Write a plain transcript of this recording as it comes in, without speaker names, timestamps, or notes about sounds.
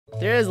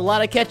There is a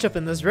lot of ketchup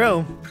in this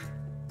room.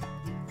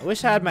 I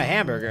wish I had my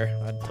hamburger.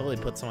 I'd totally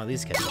put some of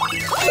these ketchup.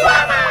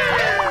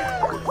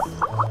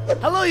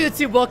 Hello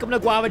YouTube, welcome to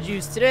Guava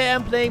Juice. Today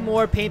I'm playing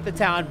more Paint the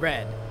Town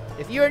Red.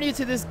 If you're new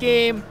to this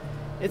game,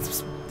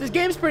 this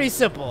game's pretty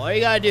simple. All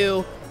you gotta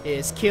do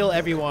is kill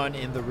everyone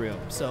in the room.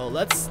 So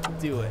let's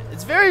do it.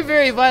 It's very,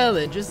 very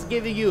violent, just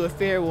giving you a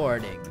fair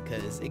warning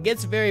because it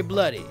gets very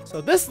bloody.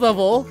 So this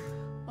level,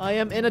 I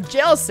am in a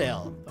jail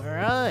cell.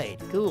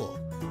 Alright, cool.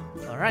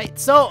 Alright,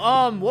 so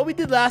what we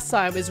did last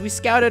time is we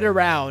scouted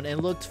around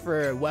and looked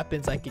for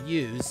weapons I could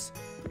use.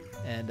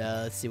 And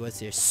let's see what's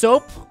here.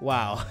 Soap?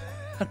 Wow.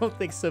 I don't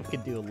think soap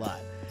can do a lot.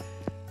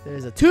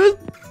 There's a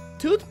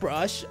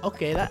toothbrush.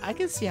 Okay, I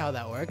can see how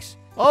that works.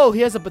 Oh, he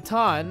has a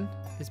baton.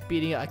 He's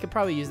beating it. I could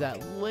probably use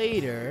that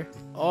later.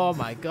 Oh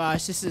my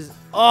gosh, this is...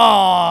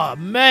 Oh,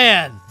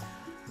 man.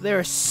 There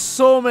are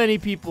so many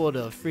people to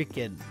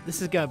freaking...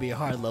 This is gonna be a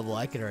hard level,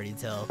 I can already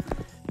tell.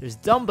 There's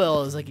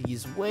dumbbells. I can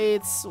use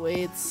weights.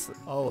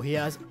 Oh, he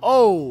has...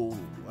 Oh,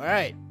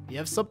 alright. You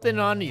have something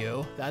on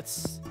you.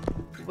 That's...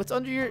 What's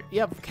under your...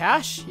 You have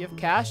cash? You have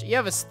cash? You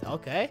have a...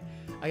 Okay.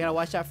 I gotta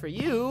watch out for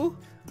you.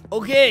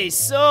 Okay,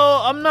 so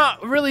I'm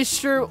not really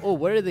sure. Oh,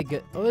 what are they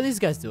get? What are these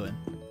guys doing?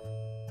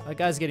 That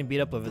guy's getting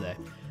beat up over there.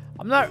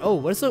 I'm not. Oh,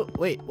 what is the?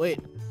 Wait.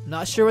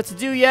 Not sure what to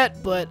do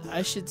yet, but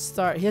I should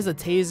start. He has a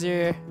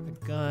taser,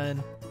 a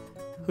gun.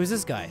 Who's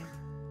this guy?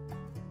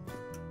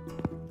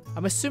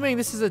 I'm assuming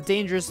this is a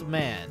dangerous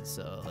man.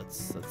 So let's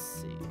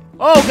see.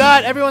 Oh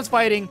God, everyone's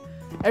fighting.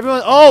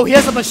 Everyone. Oh, he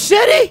has a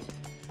machete.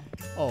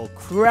 Oh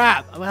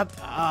crap! I'm gonna have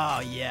to,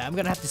 oh yeah, I'm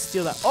gonna have to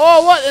steal that.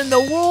 Oh, what in the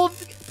world?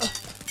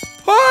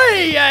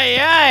 Hey!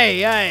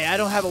 I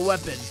don't have a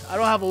weapon. I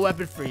don't have a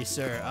weapon for you,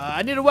 sir.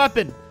 I need a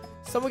weapon.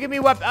 Someone give me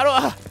a weapon. I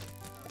don't.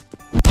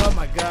 Oh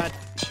my God!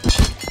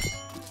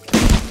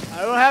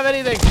 I don't have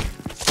anything.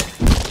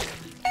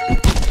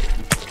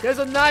 There's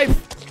a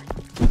knife.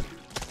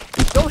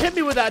 Don't hit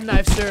me with that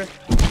knife, sir.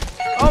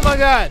 Oh my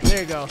God! There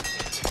you go.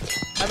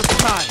 I have a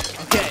baton.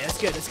 Okay, that's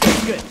good. That's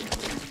good.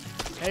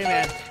 Hey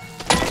man.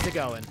 How's it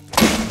going?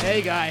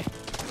 Hey, guy.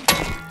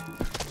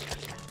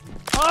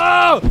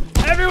 Oh!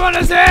 Everyone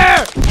is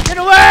here! Get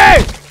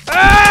away!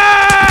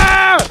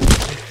 Ah!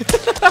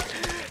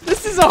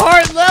 This is a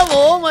hard level.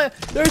 Oh my!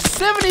 There's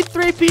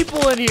 73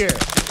 people in here.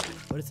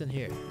 What is in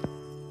here?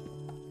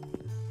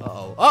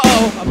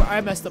 Uh-oh.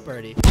 I messed up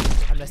already.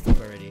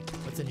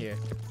 What's in here?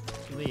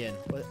 Let me in.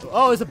 What?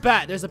 Oh, there's a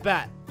bat. There's a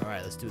bat. All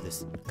right, let's do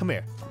this. Come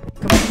here.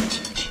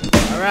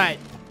 All right.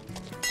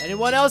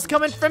 Anyone else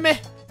coming for me?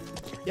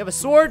 You have a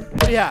sword?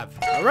 What do you have?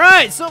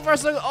 Alright, so far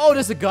so good. Oh,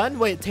 there's a gun?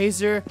 Wait,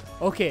 taser.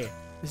 Okay,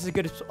 this is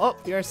good. Oh,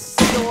 you're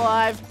still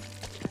alive.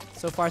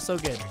 So far so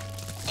good.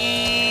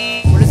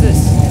 What is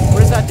this? What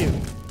does that do?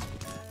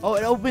 Oh,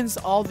 it opens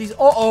all these.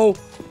 Oh,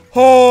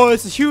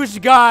 it's a huge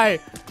guy.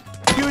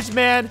 Huge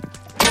man.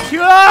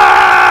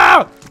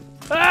 Oh!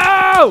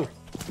 Oh!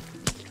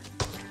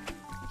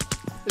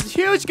 It's a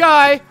huge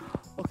guy.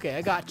 Okay,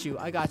 I got you.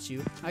 I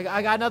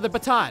got another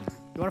baton.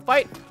 You want to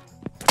fight?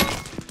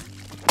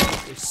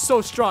 You're so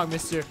strong,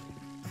 mister.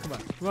 Come on.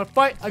 You want to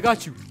fight? I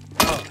got you.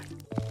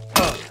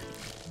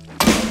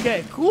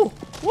 Okay, cool.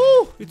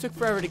 Woo! You took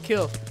forever to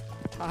kill.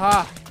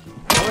 Haha.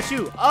 How about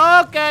you?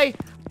 Okay.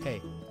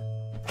 Hey.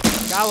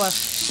 Got one.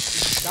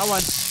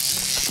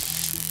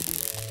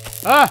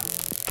 Ah!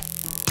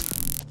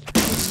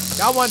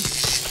 Got one.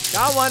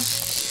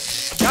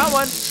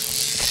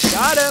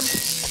 Got him.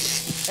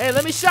 Hey,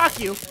 let me shock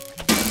you.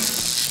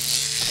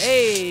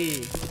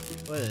 Hey.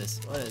 What is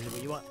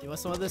this? You want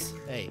some of this?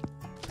 Hey.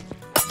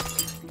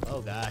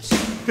 Oh gosh.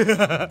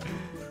 Hey,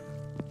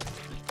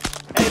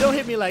 don't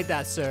hit me like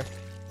that, sir.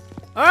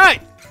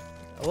 Alright.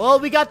 Well,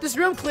 we got this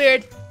room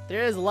cleared.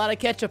 There is a lot of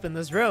ketchup in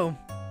this room.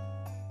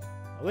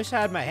 I wish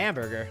I had my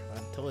hamburger.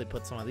 I'd totally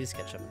put some of these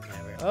ketchup in my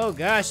hamburger. Oh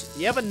gosh.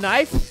 You have a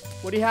knife?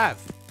 What do you have?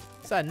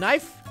 Is that a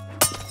knife?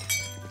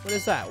 What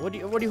is that? What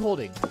are you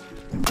holding?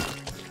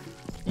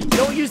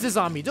 Don't use this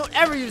on me. Don't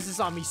ever use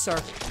this on me,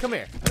 sir. Come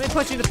here. Let me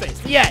punch you in the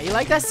face. Yeah, you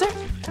like that, sir?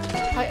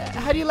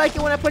 How do you like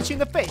it when I punch you in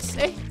the face,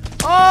 eh?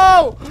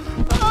 Oh!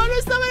 Oh,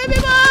 there's so many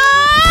people!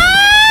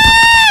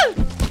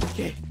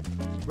 Okay,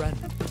 run.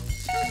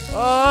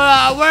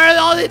 Oh, where are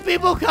all these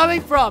people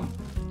coming from?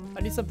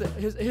 I need something.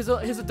 Here's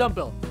a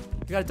dumbbell.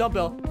 You got a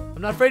dumbbell.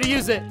 I'm not afraid to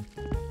use it.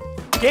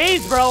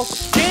 Gains, bro.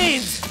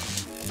 Gains.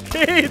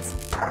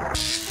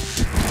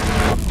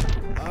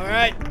 All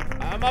right,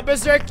 I'm gonna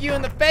berserk you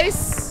in the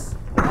face.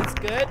 That's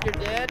good. You're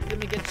dead. Let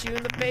me get you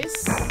in the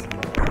face.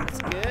 That's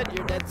good.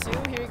 You're dead too.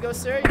 Here you go,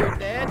 sir. You're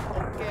dead.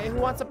 Okay, who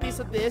wants a piece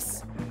of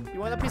this? You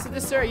want a piece of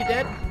this, sir? Are you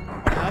dead?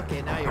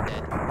 Okay, now you're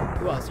dead.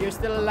 Who else? You're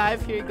still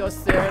alive. Here you go,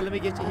 sir. Let me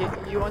get you here.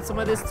 You want some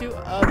of this too?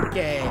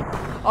 Okay.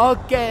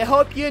 Okay,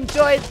 hope you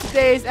enjoyed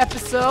today's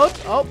episode.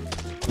 Oh.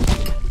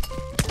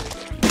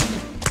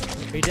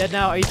 Are you dead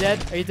now? Are you dead?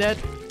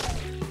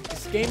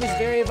 This game is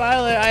very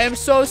violent. I am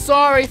so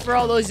sorry for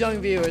all those young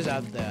viewers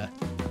out there.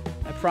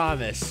 I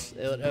promise.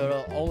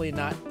 It'll only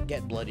not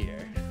get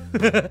bloodier.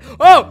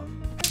 Oh!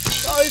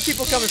 Where are all these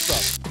people coming from?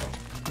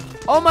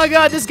 Oh my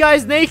god, this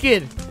guy's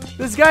naked.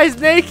 This guy's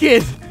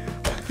naked.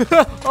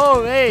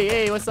 Oh,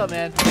 hey, what's up,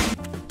 man?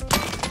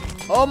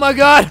 Oh my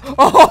God!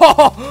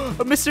 Oh,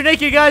 Mr.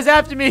 Naked Guy's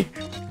after me.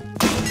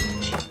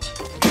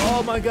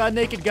 Oh my God,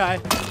 naked guy.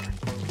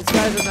 This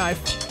guy's a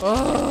knife.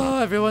 Oh,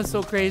 everyone's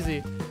so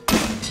crazy.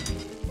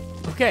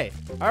 Okay,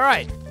 all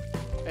right.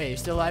 Hey, you're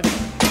still alive?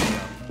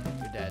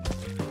 You're dead.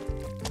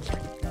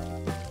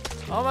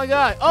 Oh my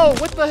God! Oh,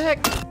 what the heck?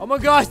 Oh my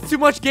gosh! Too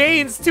much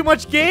gains! Too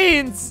much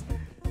gains!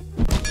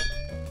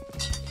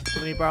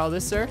 Let me borrow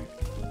this, sir.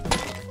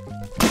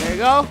 There you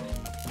go.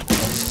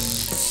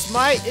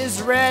 Smite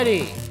is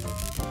ready.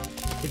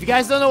 If you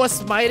guys don't know what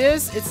smite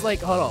is, it's like,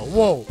 hold on,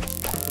 whoa,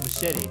 a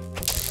machete.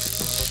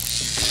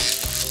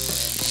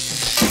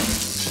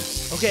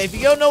 Okay, if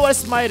you don't know what a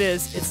smite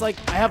is, it's like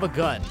I have a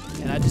gun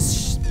and I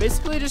just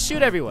basically just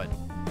shoot everyone.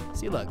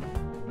 See, look,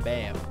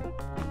 bam,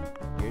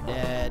 you're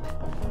dead,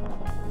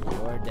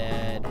 you're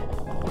dead,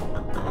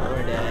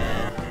 you're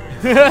dead.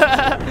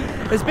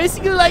 It's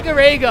basically like a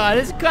ray gun.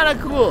 It's kind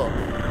of cool.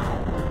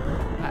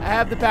 I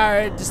have the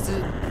power just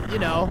to, you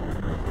know,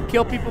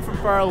 kill people from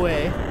far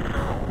away,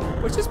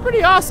 which is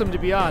pretty awesome, to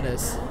be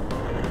honest.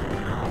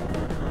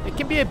 It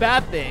can be a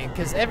bad thing,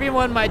 because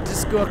everyone might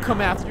just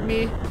come after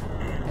me.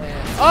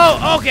 And,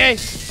 oh, okay.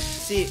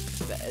 See,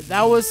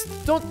 that was,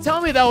 don't tell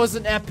me that was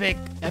an epic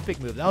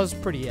move. That was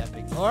pretty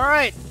epic. All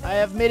right, I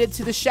have made it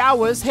to the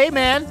showers. Hey,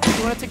 man,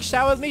 you want to take a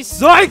shower with me?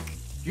 Psych!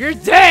 You're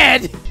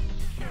dead!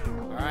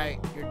 All right,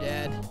 you're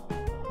dead.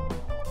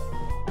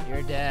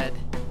 You're dead.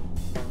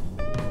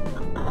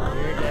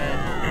 You're dead.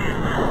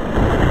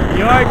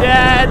 You're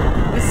dead.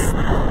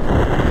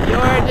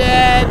 You're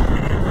dead.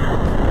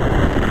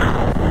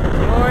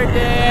 You're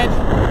dead.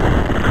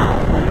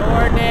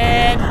 You're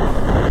dead.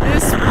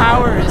 This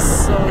power is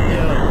so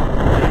dope.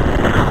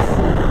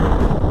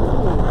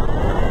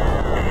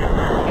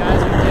 You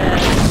guys are dead.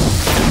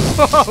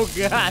 Oh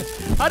God.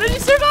 How did you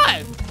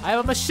survive? I have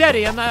a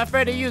machete. I'm not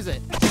afraid to use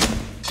it.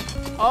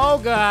 Oh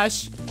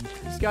gosh.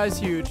 This guy's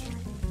huge.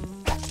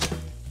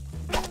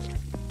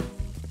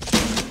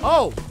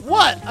 Oh,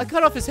 what? I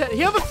cut off his head.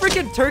 You have a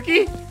freaking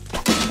turkey?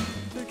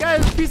 This guy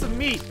has a piece of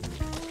meat.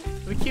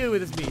 Let me kill you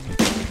with his meat.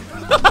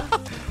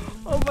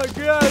 Oh my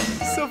God,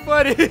 this is so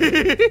funny.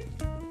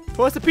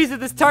 Who wants a piece of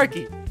this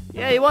turkey?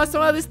 Yeah, you want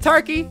some of this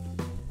turkey?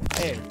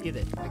 Hey, eat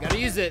it. I gotta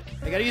use it.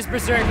 I gotta use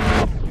Berserk.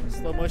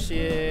 Slow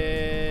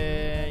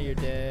motion. You're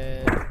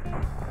dead.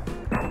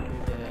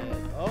 You're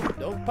dead. Oh,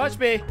 don't punch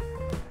me.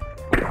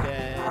 You're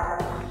dead.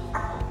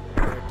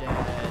 You're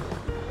dead.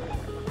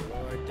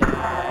 You're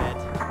dead.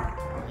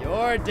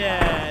 You're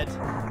dead.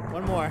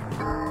 One more.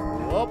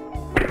 Whoop.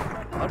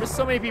 Oh, there's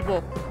so many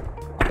people.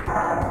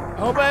 I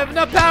hope I have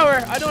enough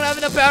power. I don't have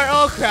enough power.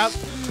 Oh, crap.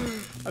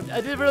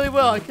 I did really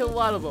well. I killed a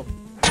lot of them.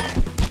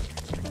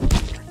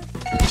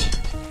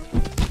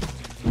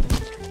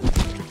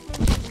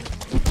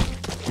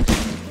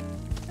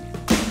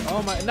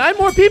 Oh my, 9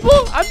 more people?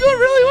 I'm doing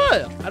really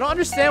well. I don't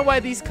understand why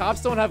these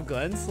cops don't have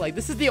guns. Like,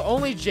 this is the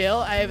only jail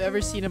I have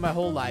ever seen in my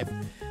whole life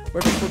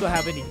where people don't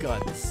have any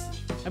guns.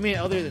 I mean,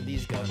 other than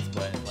these guns,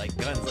 but like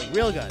guns, like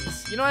real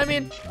guns. You know what I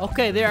mean?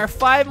 Okay, there are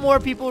 5 more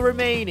people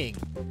remaining.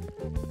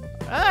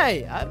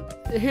 Hey,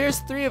 here's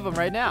 3 of them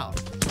right now.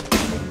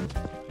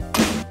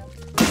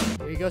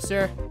 Here you go,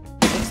 sir.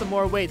 Take some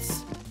more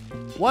weights.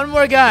 1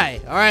 more guy.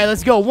 All right,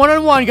 let's go.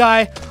 1-on-1,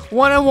 guy.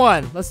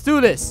 1-on-1. Let's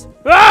do this.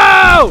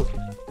 Oh!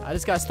 I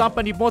just got stomped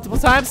on you multiple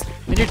times,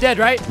 and you're dead,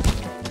 right?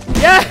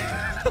 Yeah.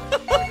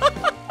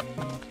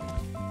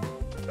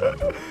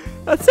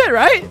 That's it,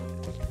 right?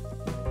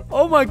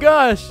 Oh my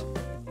gosh.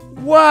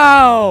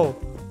 Wow.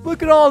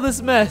 Look at all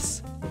this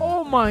mess.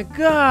 Oh my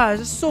gosh.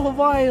 It's so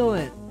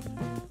violent.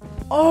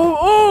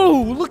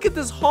 Oh, look at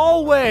this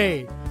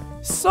hallway.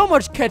 So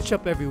much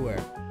ketchup everywhere.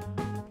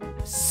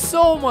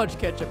 So much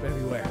ketchup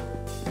everywhere.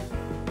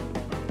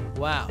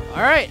 Wow.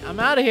 All right, I'm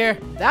out of here.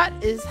 That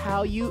is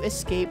how you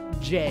escape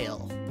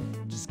jail.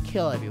 Just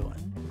kill everyone.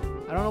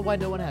 I don't know why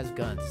no one has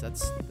guns.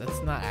 That's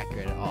not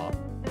accurate at all.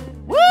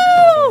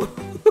 Woo!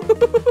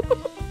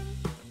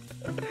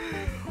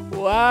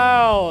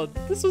 Wow,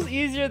 this was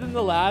easier than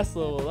the last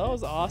level. That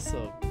was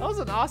awesome. That was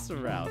an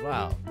awesome round.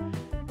 Wow.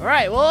 All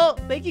right, well,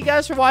 thank you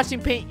guys for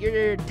watching Paint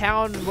Your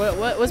Town.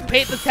 What was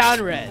Paint the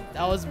Town Red?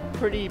 That was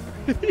pretty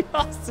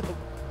awesome.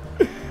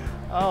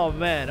 Oh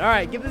man. All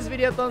right, give this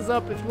video a thumbs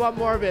up. If you want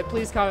more of it,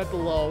 please comment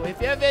below.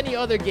 If you have any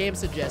other game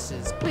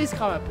suggestions, please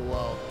comment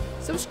below.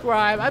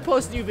 Subscribe. I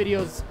post new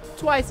videos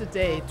twice a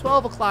day,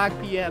 12 o'clock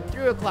p.m.,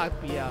 3 o'clock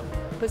p.m.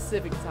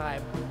 Pacific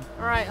time.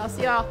 All right, I'll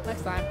see y'all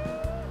next time.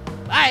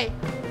 Bye.